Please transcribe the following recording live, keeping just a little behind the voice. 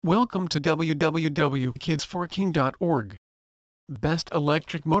Welcome to www.kids4king.org. Best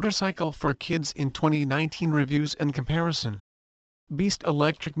Electric Motorcycle for Kids in 2019 Reviews and Comparison. Beast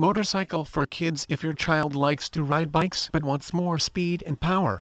Electric Motorcycle for Kids. If your child likes to ride bikes but wants more speed and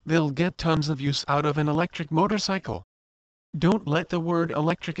power, they'll get tons of use out of an electric motorcycle. Don't let the word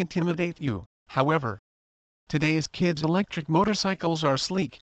electric intimidate you, however. Today's kids' electric motorcycles are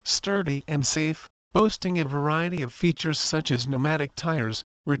sleek, sturdy and safe, boasting a variety of features such as pneumatic tires,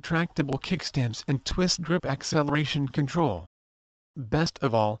 retractable kickstands and twist grip acceleration control. Best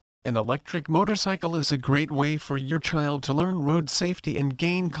of all, an electric motorcycle is a great way for your child to learn road safety and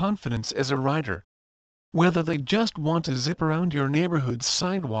gain confidence as a rider. Whether they just want to zip around your neighborhood's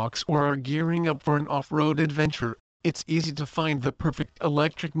sidewalks or are gearing up for an off-road adventure, it's easy to find the perfect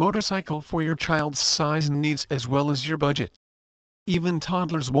electric motorcycle for your child's size and needs as well as your budget. Even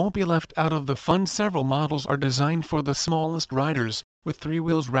toddlers won't be left out of the fun. Several models are designed for the smallest riders, with 3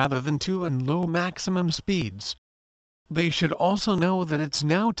 wheels rather than 2 and low maximum speeds. They should also know that it's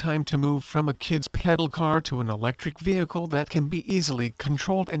now time to move from a kid's pedal car to an electric vehicle that can be easily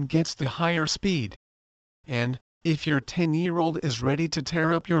controlled and gets the higher speed. And, if your 10-year-old is ready to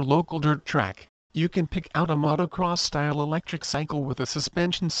tear up your local dirt track, you can pick out a motocross-style electric cycle with a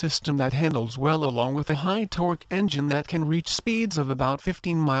suspension system that handles well along with a high-torque engine that can reach speeds of about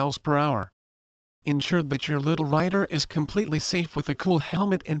 15 miles per hour. Ensure that your little rider is completely safe with a cool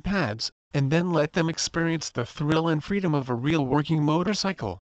helmet and pads, and then let them experience the thrill and freedom of a real working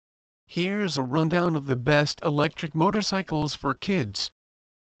motorcycle. Here's a rundown of the best electric motorcycles for kids.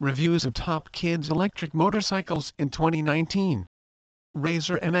 Reviews of top kids electric motorcycles in 2019.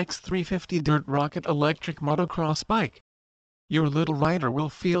 Razor MX350 Dirt Rocket Electric Motocross Bike. Your little rider will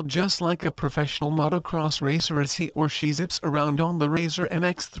feel just like a professional motocross racer as he or she zips around on the Razor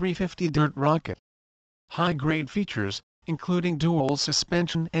MX350 Dirt Rocket. High-grade features, including dual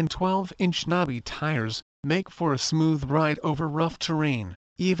suspension and 12-inch knobby tires, make for a smooth ride over rough terrain,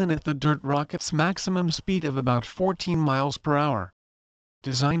 even at the Dirt Rocket's maximum speed of about 14 miles per hour.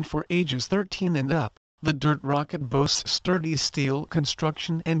 Designed for ages 13 and up, the Dirt Rocket boasts sturdy steel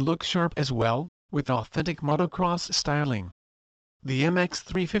construction and looks sharp as well, with authentic motocross styling. The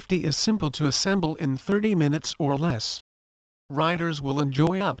MX350 is simple to assemble in 30 minutes or less. Riders will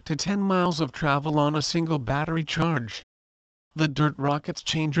enjoy up to 10 miles of travel on a single battery charge. The Dirt Rocket's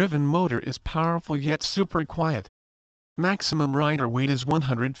chain-driven motor is powerful yet super quiet. Maximum rider weight is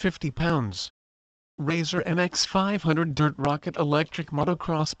 150 pounds. Razor MX500 Dirt Rocket Electric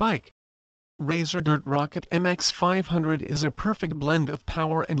Motocross Bike. Razor Dirt Rocket MX500 is a perfect blend of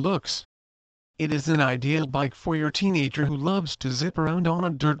power and looks. It is an ideal bike for your teenager who loves to zip around on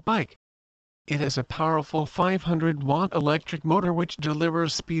a dirt bike. It has a powerful 500-watt electric motor which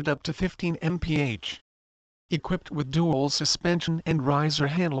delivers speed up to 15 mph. Equipped with dual suspension and riser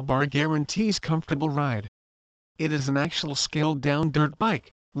handlebar guarantees comfortable ride. It is an actual scaled-down dirt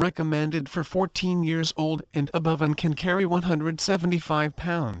bike, recommended for 14 years old and above and can carry 175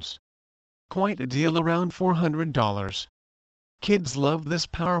 pounds. Quite a deal, around $400. Kids love this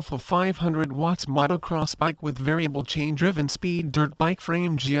powerful 500 watts motocross bike with variable chain-driven speed dirt bike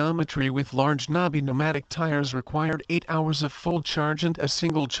frame geometry with large knobby pneumatic tires. Required 8 hours of full charge and a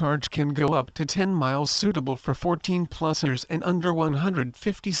single charge can go up to 10 miles. Suitable for 14-plusers and under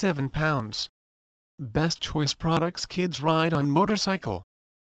 157 pounds. Best Choice Products Kids Ride on Motorcycle.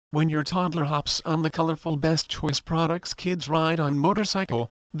 When your toddler hops on the colorful Best Choice Products Kids Ride on Motorcycle,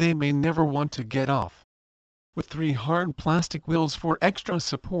 they may never want to get off. With 3 hard plastic wheels for extra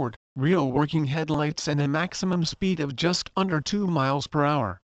support, real working headlights and a maximum speed of just under 2 miles per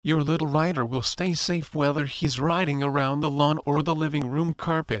hour, your little rider will stay safe whether he's riding around the lawn or the living room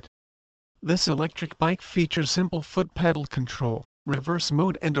carpet. This electric bike features simple foot pedal control, reverse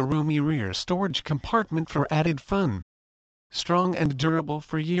mode and a roomy rear storage compartment for added fun. Strong and durable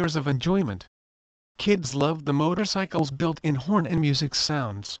for years of enjoyment. Kids love the motorcycle's built-in horn and music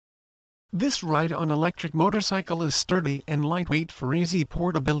sounds. This ride-on electric motorcycle is sturdy and lightweight for easy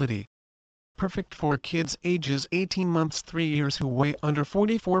portability. Perfect for kids ages 18 months 3 years who weigh under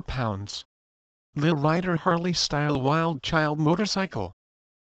 44 pounds. Lil Rider Harley-style Wild Child Motorcycle.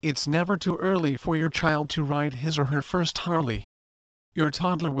 It's never too early for your child to ride his or her first Harley. Your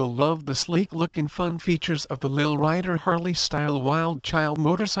toddler will love the sleek look and fun features of the Lil Rider Harley-style Wild Child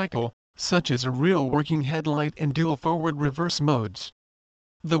Motorcycle, such as a real working headlight and dual forward-reverse modes.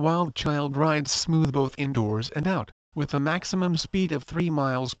 The Wild Child rides smooth both indoors and out, with a maximum speed of 3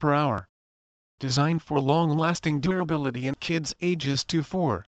 miles per hour. Designed for long-lasting durability and kids ages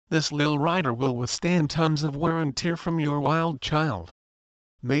 2-4, this Lil Rider will withstand tons of wear and tear from your Wild Child.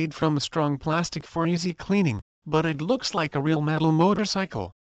 Made from strong plastic for easy cleaning, but it looks like a real metal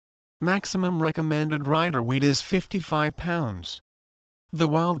motorcycle. Maximum recommended rider weight is 55 pounds. The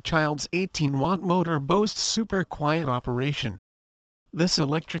Wild Child's 18-watt motor boasts super quiet operation. This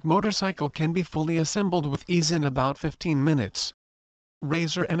electric motorcycle can be fully assembled with ease in about 15 minutes.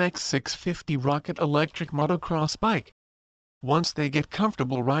 Razor MX650 Rocket Electric Motocross Bike. Once they get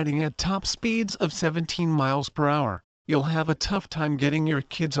comfortable riding at top speeds of 17 miles per hour, you'll have a tough time getting your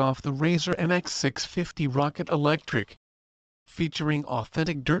kids off the Razor MX650 Rocket Electric. Featuring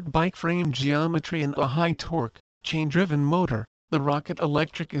authentic dirt bike frame geometry and a high torque, chain-driven motor, the Rocket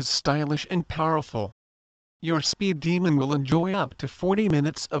Electric is stylish and powerful. Your speed demon will enjoy up to 40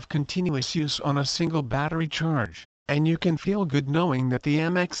 minutes of continuous use on a single battery charge, and you can feel good knowing that the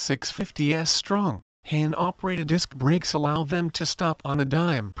MX650's strong, hand-operated disc brakes allow them to stop on a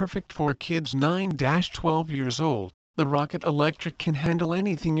dime. Perfect for kids 9-12 years old, the Rocket Electric can handle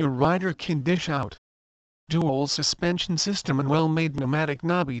anything your rider can dish out. Dual suspension system and well-made pneumatic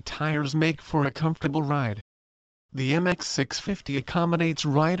knobby tires make for a comfortable ride. The MX650 accommodates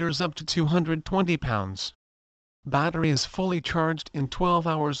riders up to 220 pounds. Battery is fully charged in 12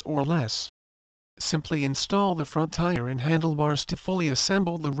 hours or less. Simply install the front tire and handlebars to fully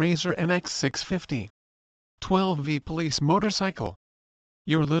assemble the Razor MX650. 12V Police Motorcycle.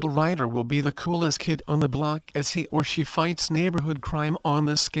 Your little rider will be the coolest kid on the block as he or she fights neighborhood crime on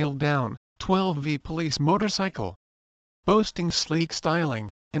the scaled-down 12V Police Motorcycle. Boasting sleek styling,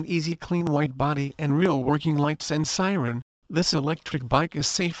 an easy clean white body and real working lights and siren, this electric bike is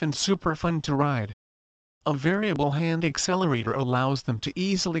safe and super fun to ride. A variable hand accelerator allows them to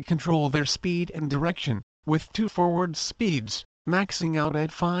easily control their speed and direction, with 2 forward speeds, maxing out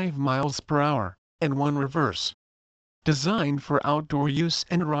at 5 miles per hour, and 1 reverse. Designed for outdoor use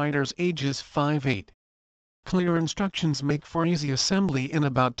and riders ages 5-8. Clear instructions make for easy assembly in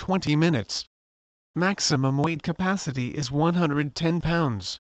about 20 minutes. Maximum weight capacity is 110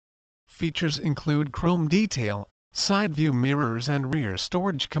 pounds. Features include chrome detail, side view mirrors and rear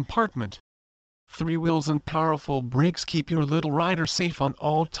storage compartment. 3 wheels and powerful brakes keep your little rider safe on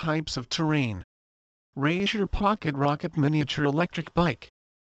all types of terrain. Razor Pocket Rocket Miniature Electric Bike.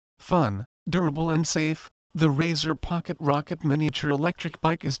 Fun, durable and safe, the Razor Pocket Rocket Miniature Electric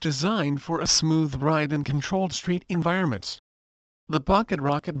Bike is designed for a smooth ride in controlled street environments. The Pocket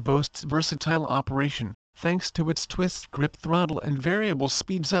Rocket boasts versatile operation, thanks to its twist grip throttle and variable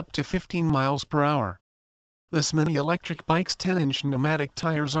speeds up to 15 miles per hour. This mini electric bike's 10-inch pneumatic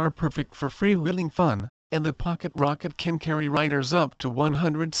tires are perfect for freewheeling fun, and the Pocket Rocket can carry riders up to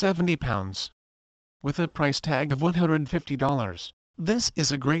 170 pounds. With a price tag of $150, this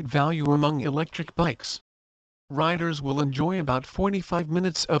is a great value among electric bikes. Riders will enjoy about 45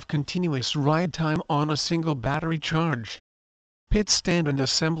 minutes of continuous ride time on a single battery charge. Pit stand and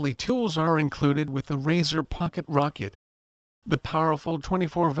assembly tools are included with the Razor Pocket Rocket. The powerful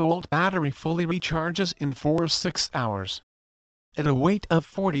 24-volt battery fully recharges in 4-6 hours. At a weight of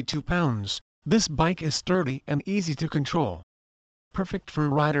 42 pounds, this bike is sturdy and easy to control. Perfect for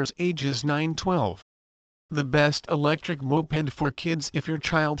riders ages 9-12. The best electric moped for kids. If your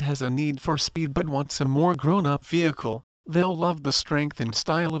child has a need for speed but wants a more grown-up vehicle, they'll love the strength and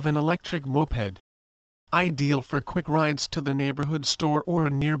style of an electric moped. Ideal for quick rides to the neighborhood store or a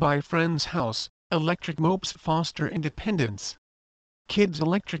nearby friend's house, electric mopes foster independence. Kids'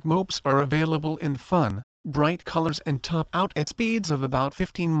 electric mopes are available in fun, bright colors and top out at speeds of about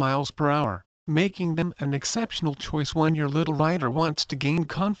 15 miles per hour, making them an exceptional choice when your little rider wants to gain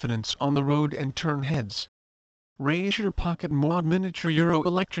confidence on the road and turn heads. Razor Pocket Mod Miniature Euro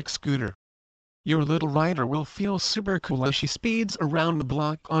Electric Scooter. Your little rider will feel super cool as she speeds around the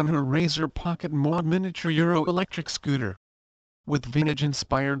block on her Razor Pocket Mod Miniature Euro Electric Scooter. With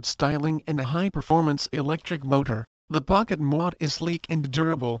vintage-inspired styling and a high-performance electric motor, the Pocket Mod is sleek and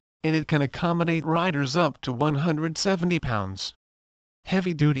durable, and it can accommodate riders up to 170 pounds.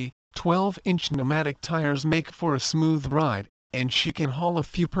 Heavy-duty, 12-inch pneumatic tires make for a smooth ride, and she can haul a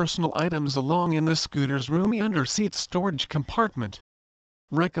few personal items along in the scooter's roomy under-seat storage compartment.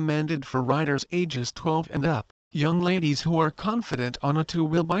 Recommended for riders ages 12 and up, young ladies who are confident on a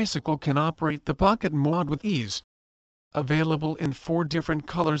 2-wheel bicycle can operate the Pocket Mod with ease. Available in 4 different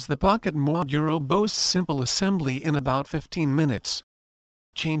colors, the Pocket Mod Euro boasts simple assembly in about 15 minutes.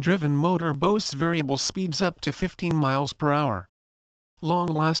 Chain-driven motor boasts variable speeds up to 15 miles per hour.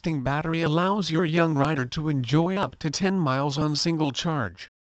 Long-lasting battery allows your young rider to enjoy up to 10 miles on single charge.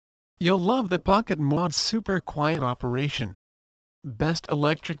 You'll love the Pocket Mod's super quiet operation. Best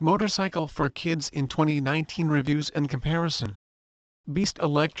electric motorcycle for kids in 2019 reviews and comparison. Beast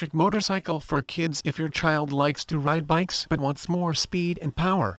electric motorcycle for kids. If your child likes to ride bikes but wants more speed and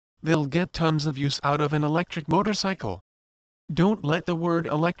power, they'll get tons of use out of an electric motorcycle. Don't let the word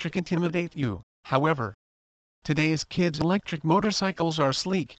electric intimidate you, however. Today's kids' electric motorcycles are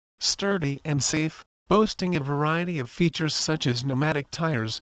sleek, sturdy and safe, boasting a variety of features such as pneumatic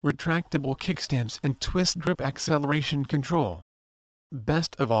tires, retractable kickstands and twist grip acceleration control.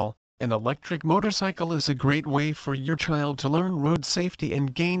 Best of all, an electric motorcycle is a great way for your child to learn road safety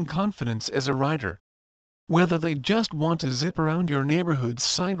and gain confidence as a rider. Whether they just want to zip around your neighborhood's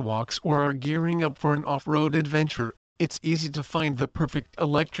sidewalks or are gearing up for an off-road adventure, it's easy to find the perfect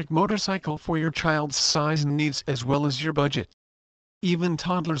electric motorcycle for your child's size and needs as well as your budget. Even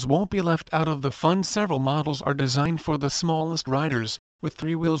toddlers won't be left out of the fun. Several models are designed for the smallest riders, with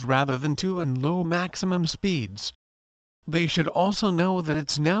 3 wheels rather than 2 and low maximum speeds. They should also know that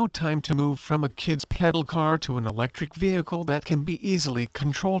it's now time to move from a kid's pedal car to an electric vehicle that can be easily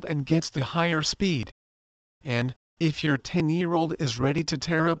controlled and gets the higher speed. And, if your 10-year-old is ready to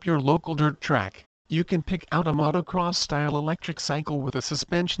tear up your local dirt track, you can pick out a motocross-style electric cycle with a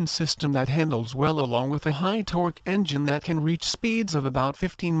suspension system that handles well along with a high-torque engine that can reach speeds of about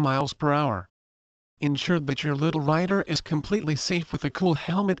 15 miles per hour. Ensure that your little rider is completely safe with a cool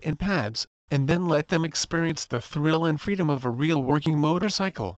helmet and pads, and then let them experience the thrill and freedom of a real working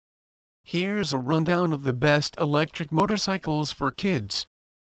motorcycle. Here's a rundown of the best electric motorcycles for kids.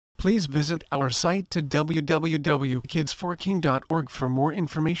 Please visit our site to www.kids4king.org for more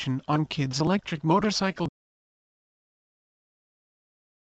information on kids' electric motorcycle